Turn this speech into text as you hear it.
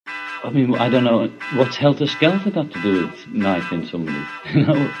I mean, I don't know, what's helter-skelter got to do with knifing somebody, you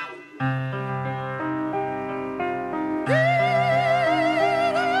know?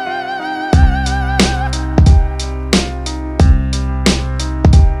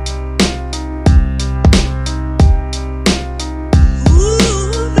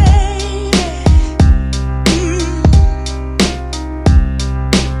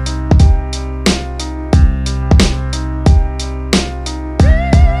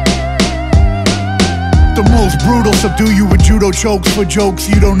 Brutal, subdue you with judo chokes for jokes.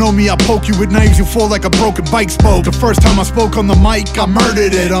 You don't know me, I poke you with knives, you fall like a broken bike spoke. The first time I spoke on the mic, I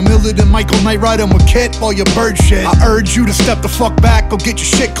murdered it. I'm iller than Michael Knight riding with Kit, all your bird shit. I urge you to step the fuck back, go get your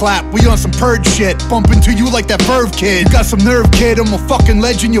shit clapped. We on some purge shit, bump into you like that Verve kid. You got some nerve, kid, I'm a fucking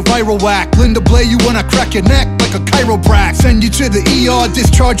legend, you viral whack. Linda Blay you when I crack your neck like a chiropract. Send you to the ER,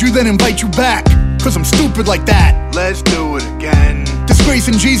 discharge you, then invite you back. Cause I'm stupid like that. Let's do it again.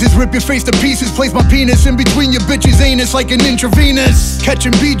 Disgracing Jesus, rip your face to pieces. Place my penis in between your bitch's anus like an intravenous.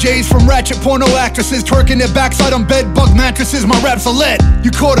 Catching BJs from ratchet porno actresses, twerking their backside on bed bug mattresses. My raps are lit. You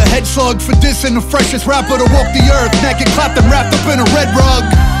caught a head slug for dissing the freshest rapper to walk the earth. Naked, clapped and wrapped up in a red rug.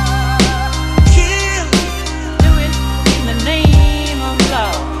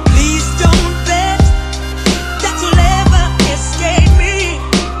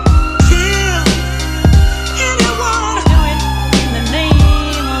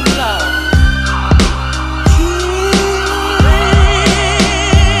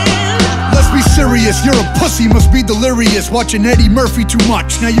 You're a pussy, must be delirious. Watching Eddie Murphy too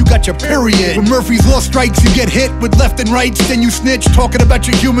much, now you got your period. When Murphy's law strikes, you get hit with left and rights. Then you snitch, talking about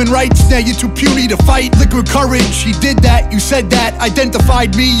your human rights. Now you're too puny to fight. Liquid courage, he did that, you said that.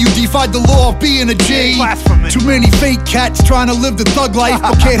 Identified me, you defied the law of being a G. Blasphemy. Too many fake cats trying to live the thug life,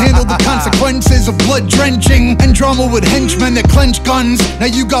 but can't handle the consequences of blood drenching and drama with henchmen that clench guns. Now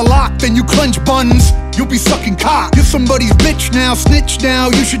you got locked and you clench buns. You'll be sucking cock. You're somebody's bitch now, snitch now.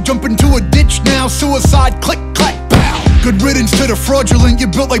 You should jump into a ditch now. Suicide, click, clack, pow. Good riddance to the fraudulent.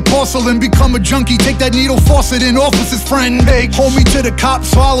 You're built like porcelain. Become a junkie, take that needle faucet in. Officer's friend, hey, hold me to the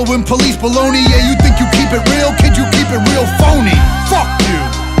cops, swallowing police baloney. Yeah, you think you keep it real? Kid, you keep it real phony. Fuck you.